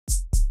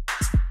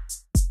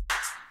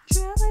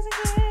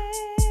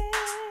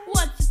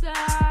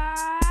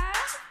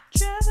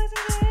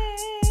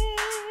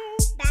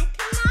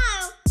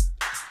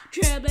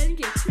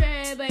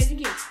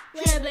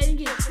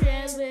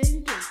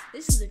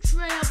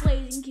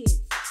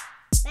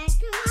back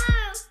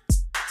tomorrow.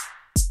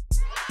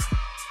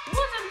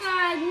 What's up,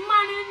 guys?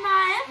 My name is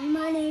Maya. And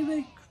my name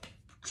is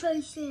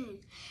Tracy.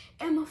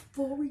 And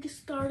before we get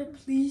started,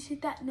 please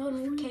hit that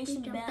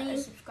notification bell and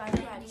subscribe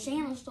to our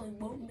channel so you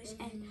won't miss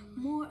any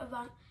more of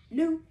our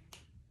new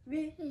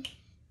videos.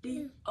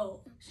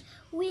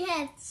 We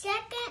have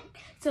second.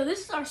 So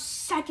this is our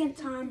second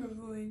time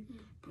reviewing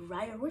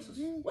Breyer horses.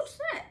 What's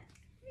that?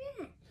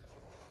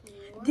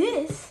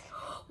 This,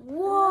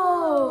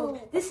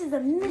 whoa! This is a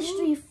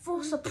mystery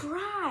full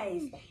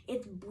surprise.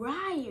 It's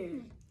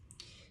Breyer.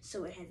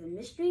 So it has a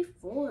mystery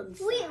full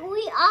inside. We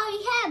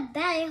already have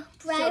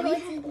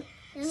Breyer.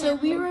 So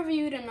we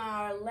reviewed in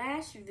our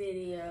last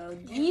video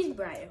these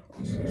Breyer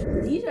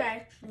horses. These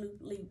are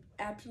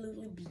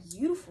absolutely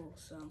beautiful.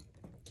 So,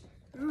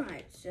 all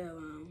right. So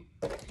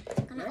let's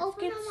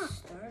get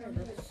started.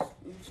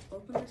 Let's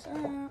open this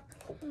up.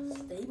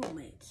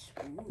 Stablemates.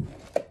 Ooh,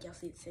 y'all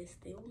see it says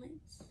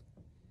stablemates?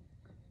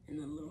 And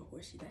the little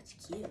horsey. That's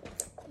cute.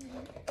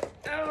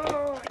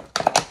 Oh.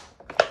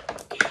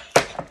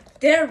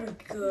 There we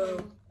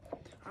go.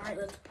 All right,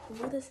 let's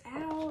pull this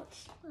out.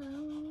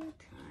 All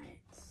right,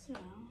 so.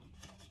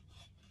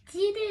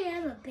 See, they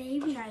have a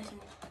baby.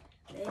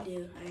 They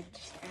do. I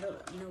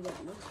don't know what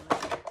it looks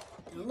like.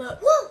 Don't look.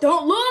 Whoa.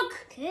 Don't look.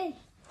 Okay.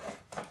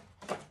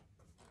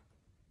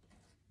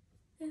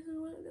 This is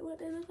what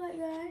they look like,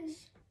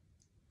 guys.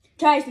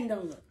 Tyson,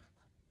 don't look.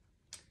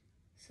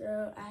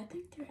 So I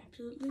think they're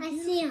absolutely beautiful.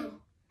 I see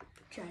them.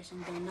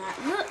 Tyson, do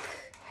not look.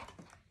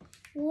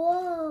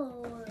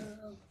 Whoa.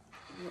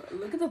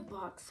 Look at the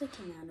box they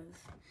came out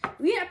of.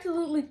 We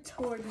absolutely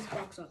tore this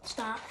box up.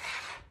 Stop.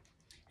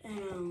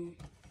 And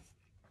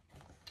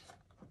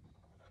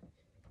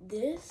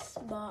this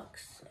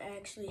box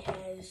actually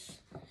has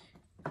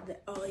the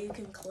all you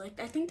can collect.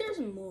 I think there's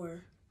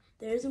more.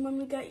 There's the one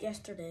we got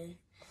yesterday,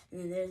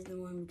 and then there's the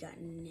one we got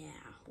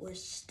now. We're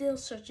still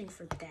searching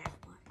for that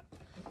one.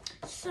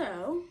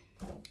 So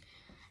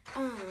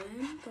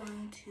I'm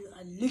going to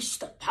unleash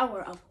the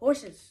power of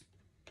horses.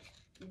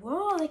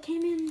 Whoa, they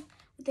came in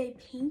with a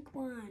pink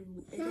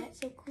one. Is that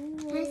so cool?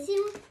 Can I see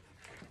one?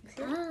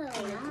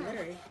 Oh, wow.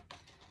 glittery.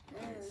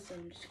 So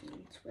I'm just going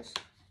to twist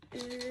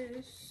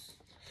this.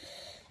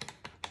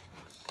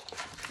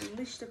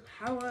 Unleash the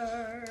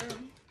power.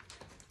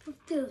 What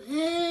the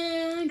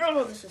heck?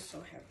 Oh, this is so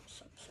heavy.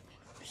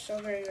 So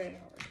very, very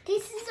hard.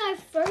 This is our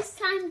first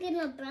time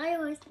getting a Breyer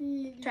horse.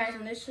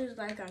 Tyson, this is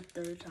like our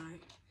third time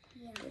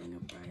Yeah. getting a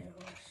Breyer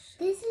horse.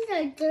 This is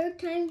our third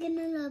time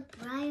getting a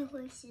Breyer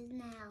horses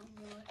now.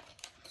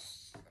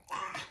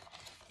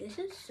 This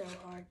is so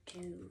hard to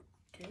do.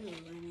 I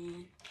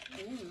mean,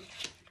 Yeah.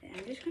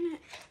 I'm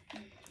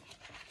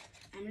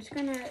just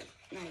gonna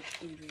like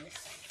do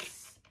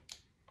this.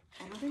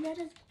 I don't think that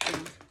is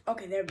good.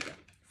 Okay, there we go.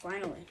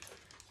 Finally.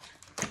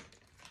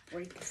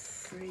 Break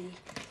free.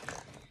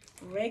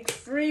 Break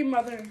free,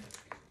 mother.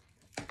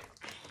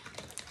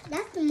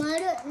 That's the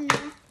mother and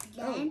that's the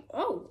dad.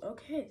 Oh,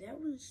 okay. That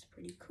was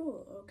pretty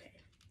cool. Okay.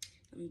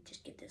 Let me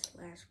just get this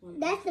last one.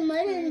 That's the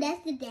mother and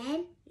that's the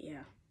dad?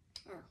 Yeah.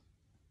 Oh.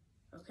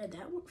 Okay,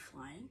 that went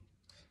flying.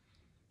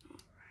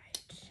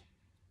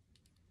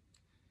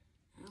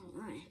 All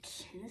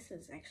right. And this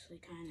is actually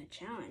kind of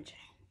challenging.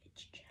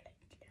 It's challenging.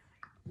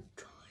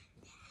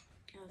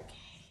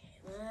 Okay,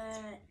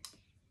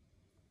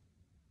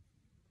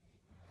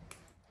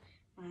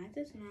 why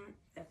does not?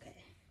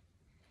 Okay.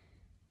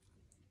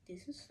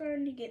 This is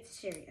starting to get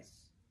serious.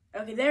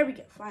 Okay, there we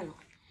go.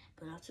 Finally.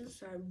 But I'll just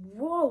start.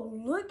 Whoa,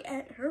 look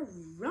at her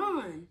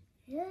run.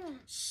 Yeah.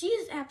 She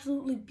is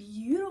absolutely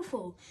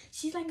beautiful.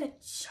 She's like a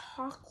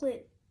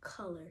chocolate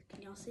color.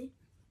 Can y'all see?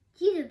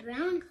 She's a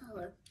brown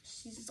color.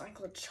 She's like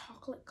a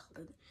chocolate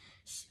color.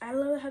 I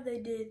love how they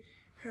did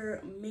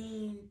her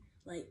mane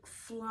like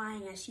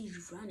flying as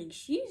she's running.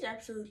 She's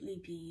absolutely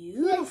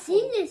beautiful. Yeah,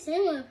 she's the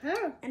same with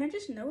her. And I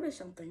just noticed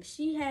something.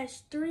 She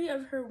has 3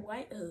 of her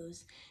white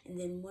hooves and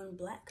then 1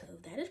 black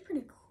hoof. That is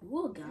pretty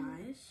cool,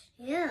 guys.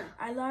 Yeah.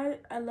 I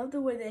love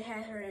the way they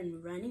had her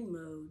in running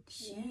mode.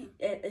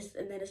 And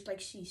then it's like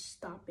she's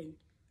stopping.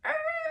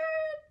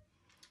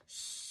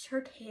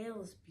 Her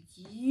tail is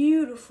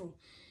beautiful.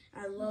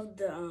 I love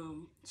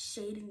the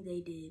shading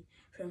they did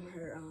from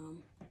her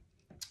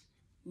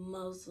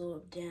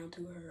muzzle down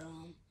to her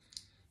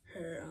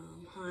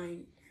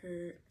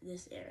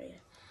this area.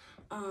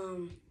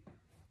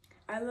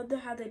 I love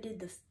how they did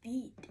the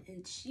feet,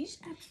 and she's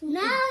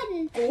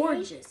absolutely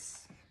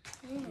gorgeous.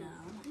 Yeah. No,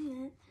 not yet.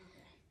 Okay.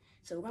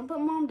 So we're gonna put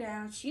Mom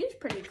down. She's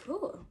pretty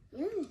cool.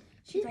 Mm.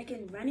 She's like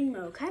in running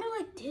mode, kind of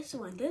like this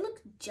one. They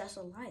look just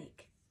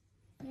alike.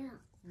 Yeah.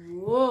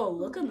 Whoa,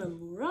 look at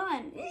them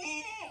run.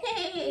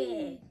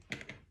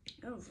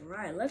 All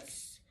right,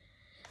 let's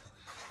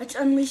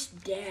unleash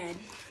Dad.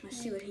 Let's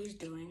see what he's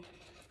doing.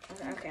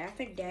 Okay, I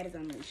think Dad is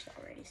unleashed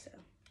already, so.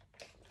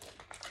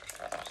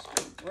 Just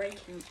gonna break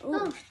him. Ooh,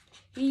 Oh.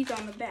 He's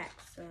on the back,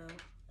 so.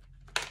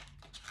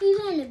 He's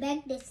on the back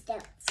of the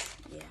steps.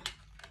 Yeah.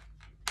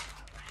 All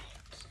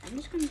right. I'm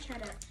just gonna try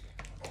to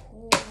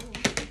pull.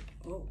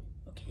 Oh,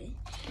 okay.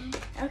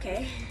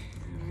 Okay.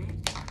 All right.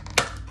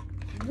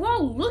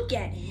 Whoa, look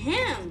at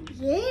him.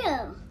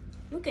 Yeah.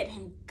 Look at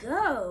him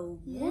go.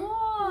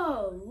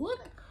 Whoa,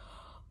 look.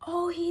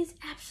 Oh, he's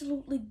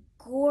absolutely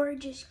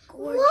gorgeous,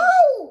 gorgeous,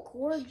 Whoa!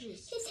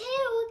 gorgeous. His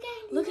hair,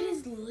 Look at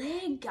his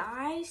leg,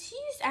 guys.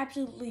 He's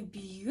absolutely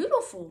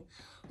beautiful.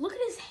 Look at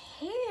his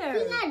hair.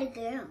 He's not a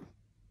girl.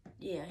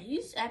 Yeah,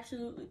 he's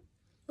absolutely.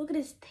 Look at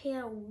his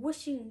tail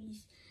whooshing.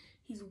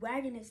 He's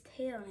wagging his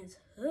tail on his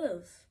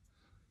hoof.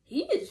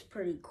 He is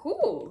pretty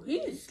cool.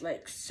 He's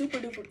like super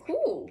duper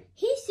cool.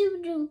 He's super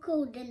duper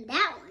cool than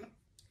that one.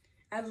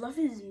 I love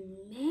his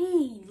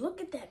mane.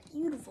 Look at that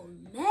beautiful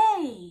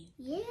mane.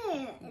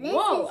 Yeah.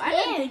 Whoa, I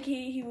didn't think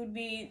he would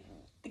be,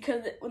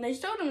 because when they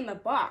showed him in the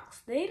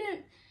box, they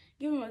didn't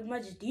give him as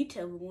much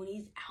detail, but when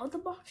he's out the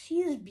box,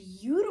 he is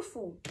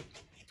beautiful.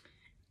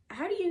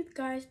 How do you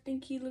guys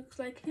think he looks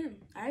like him?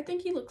 I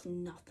think he looks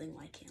nothing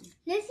like him.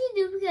 Yes, he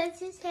do, because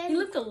his hair. He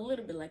looked a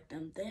little bit like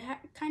them. They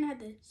kind of had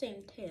the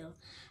same tail,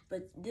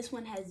 but this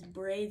one has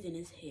braids in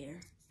his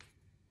hair.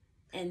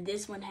 And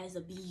this one has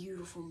a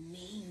beautiful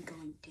mane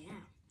going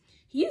down.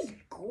 He is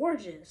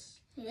gorgeous.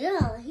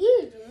 Yeah, he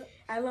do.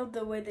 I love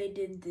the way they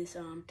did this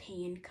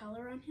tan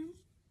color on him.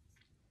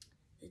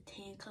 The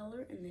tan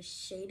color and the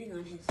shading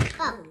on his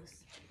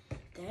toes.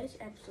 That is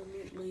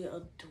absolutely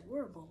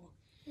adorable.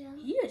 Yeah.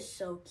 He is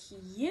so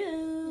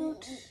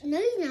cute. No,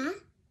 he's not.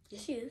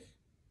 Yes, he is.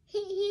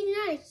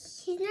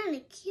 He's not a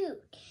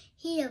cute.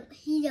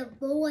 He's a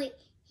boy.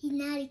 He's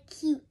not a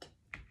cute.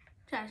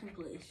 Tyson,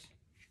 please.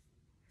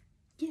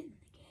 Get in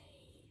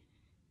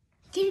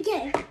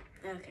Get it.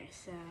 Okay,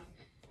 so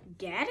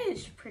Dad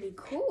is pretty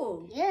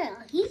cool. Yeah,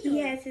 He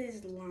has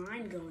his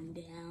line going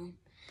down.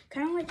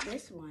 Kind of like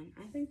this one.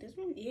 I think this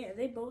one, yeah,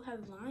 they both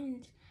have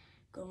lines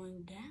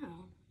going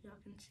down. Y'all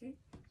can see?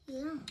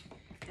 Yeah.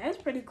 That's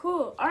pretty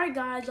cool. All right,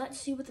 guys, let's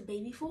see what the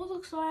baby foal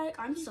looks like.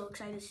 I'm so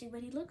excited to see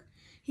what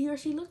he or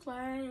she looks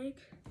like.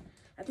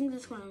 I think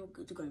this one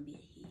is going to be a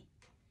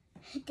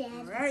he. Dad,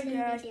 All right,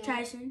 guys.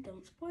 Tyson,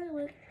 don't spoil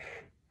it.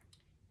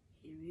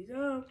 Here we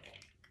go.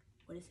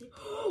 What is it?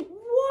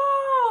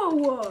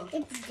 Whoa!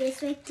 It's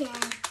this right there.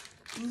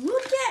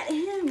 Look at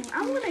him.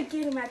 I want to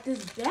get him at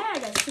this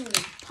bag as soon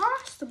as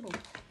possible.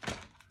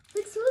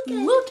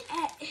 Look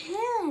at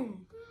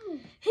him.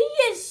 He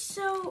is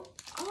so,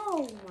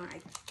 oh my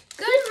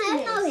goodness. He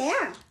has no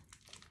hair.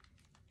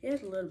 He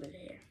has a little bit of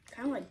hair.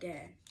 Kind of like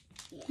Dad.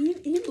 Yeah.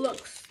 He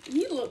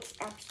looks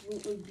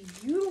absolutely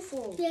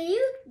beautiful. Yeah,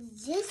 you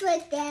just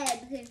like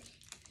that, because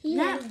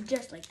Not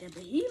just like that,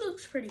 but he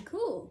looks pretty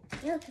cool.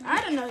 Yeah,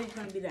 I didn't know he was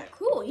going to be that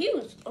cool. He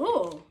was,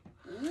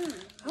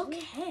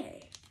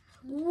 okay.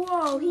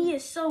 Whoa, he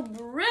is so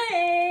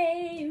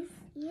brave.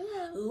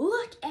 Yeah.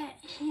 Look at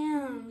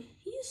him.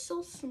 He's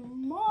so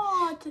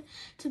smart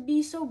to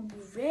be so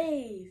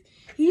brave.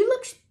 He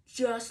looks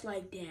just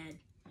like Dad.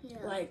 Yeah.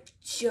 Like,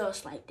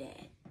 just like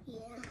Dad.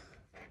 Yeah.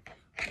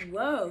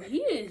 Whoa, he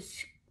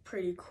is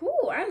pretty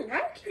cool. I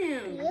like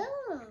him.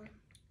 Yeah.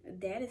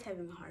 Dad is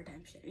having a hard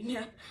time shutting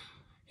up.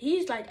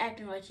 He's like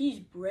acting like he's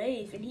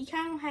brave, and he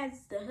kind of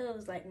has the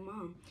hooves like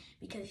Mom,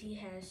 because he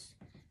has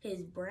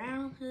his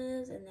brown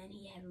hooves, and then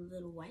he has a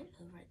little white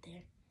hoof right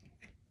there.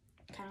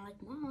 Kind of like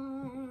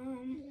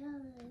Mom.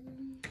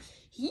 Yeah.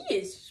 He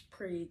is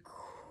pretty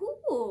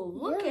cool.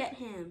 Look at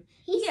him.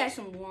 He has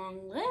some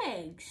long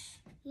legs.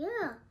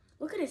 Yeah.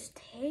 Look at his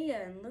tail,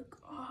 and look,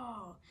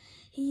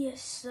 he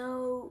is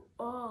so,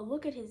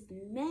 look at his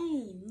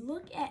mane.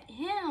 Look at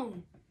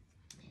him.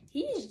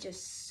 He is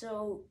just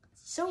so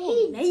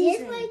amazing. He's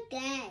just like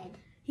Dad.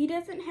 He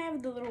doesn't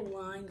have the little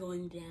line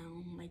going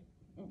down like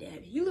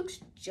Dad. He looks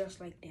just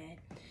like Dad.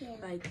 Yeah.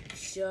 Like,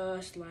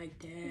 just like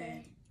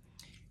Dad.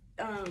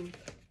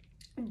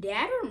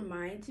 Dad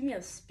reminds me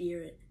of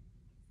Spirit.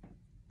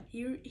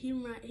 He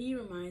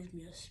reminds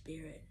me of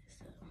Spirit.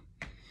 So,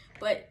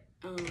 but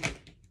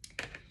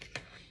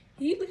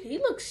he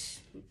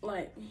looks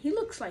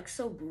like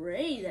so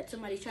brave that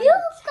somebody's trying to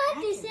attack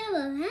him. He looks like the same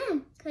of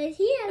him, cause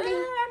he has.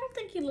 I don't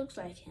think he looks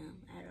like him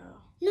at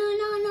all.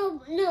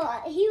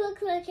 No. He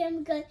looks like him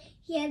because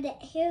he had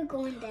that hair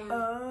going down.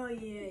 Oh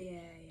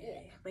yeah.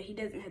 But he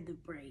doesn't have the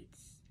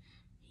braids.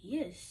 He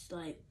is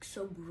like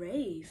so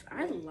brave.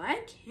 I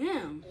like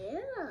him.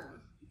 Yeah.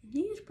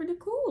 He is pretty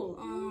cool.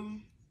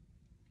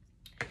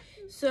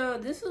 So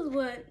this is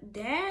what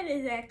Dad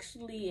is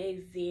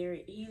actually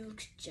he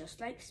looks just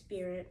like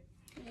Spirit.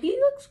 He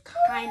looks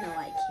kind of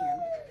like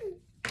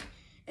him.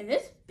 And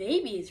this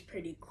baby is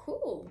pretty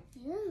cool.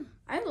 Yeah.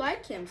 I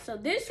like him. So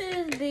this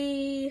is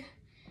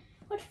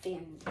what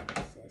family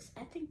is this?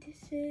 I think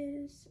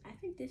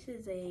this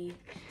is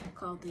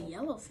called the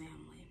yellow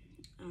family.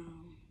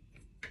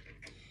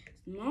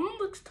 Mom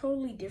looks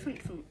totally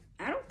different from,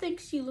 I don't think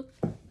she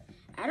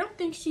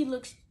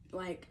looks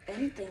like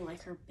anything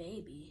like her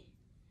baby.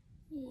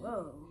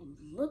 Whoa,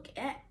 look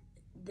at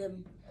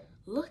them.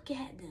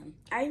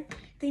 I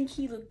think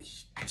he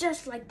looks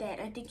just like Dad.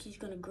 I think he's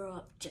gonna grow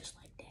up just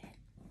like Dad.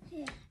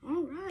 Yeah.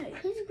 All right.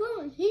 He's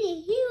grown.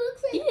 He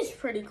looks like. He is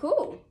pretty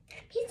cool.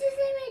 He's the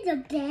same age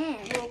of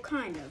Dad. Well,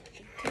 kind of,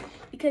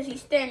 because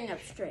he's standing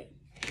up straight.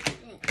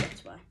 Yeah.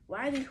 That's why.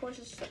 Why are these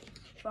horses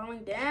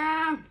falling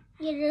down.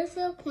 Yeah, they're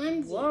so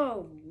clumsy.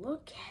 Whoa,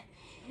 look at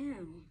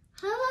him.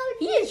 How about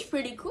He is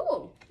pretty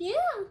cool.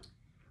 Yeah.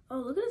 Oh,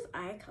 look at his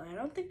eye color. I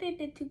don't think they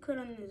did too good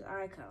on his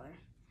eye color.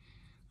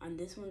 On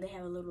this one, they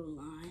have a little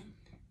line.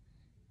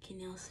 Can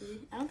y'all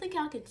see? I don't think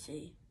y'all can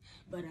see.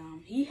 But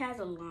he has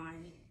a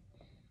line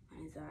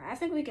on his eye. I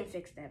think we can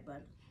fix that,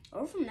 but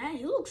over from that,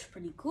 he looks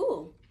pretty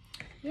cool.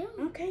 Yeah.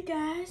 Okay,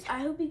 guys. I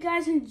hope you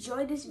guys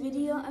enjoyed this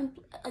video. And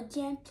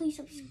again, please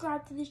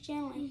subscribe to this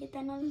channel and hit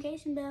that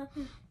notification bell.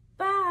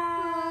 Bye.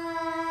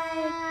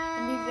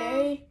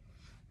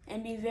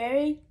 And be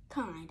very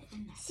kind.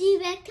 And nice. See you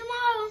back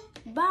tomorrow.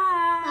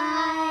 Bye.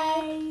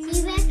 Bye. See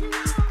you back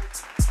tomorrow.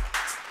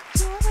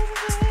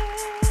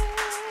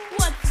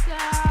 What's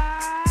up?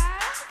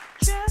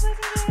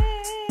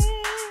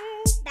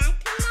 Back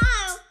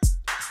tomorrow.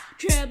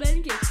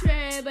 Trailblazing Kids,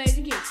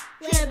 Trailblazing Kids,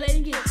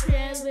 Trailblazing Kids,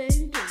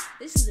 Trailblazing Kids.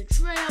 This is the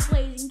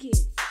Trailblazing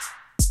Kids.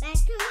 Back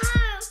tomorrow.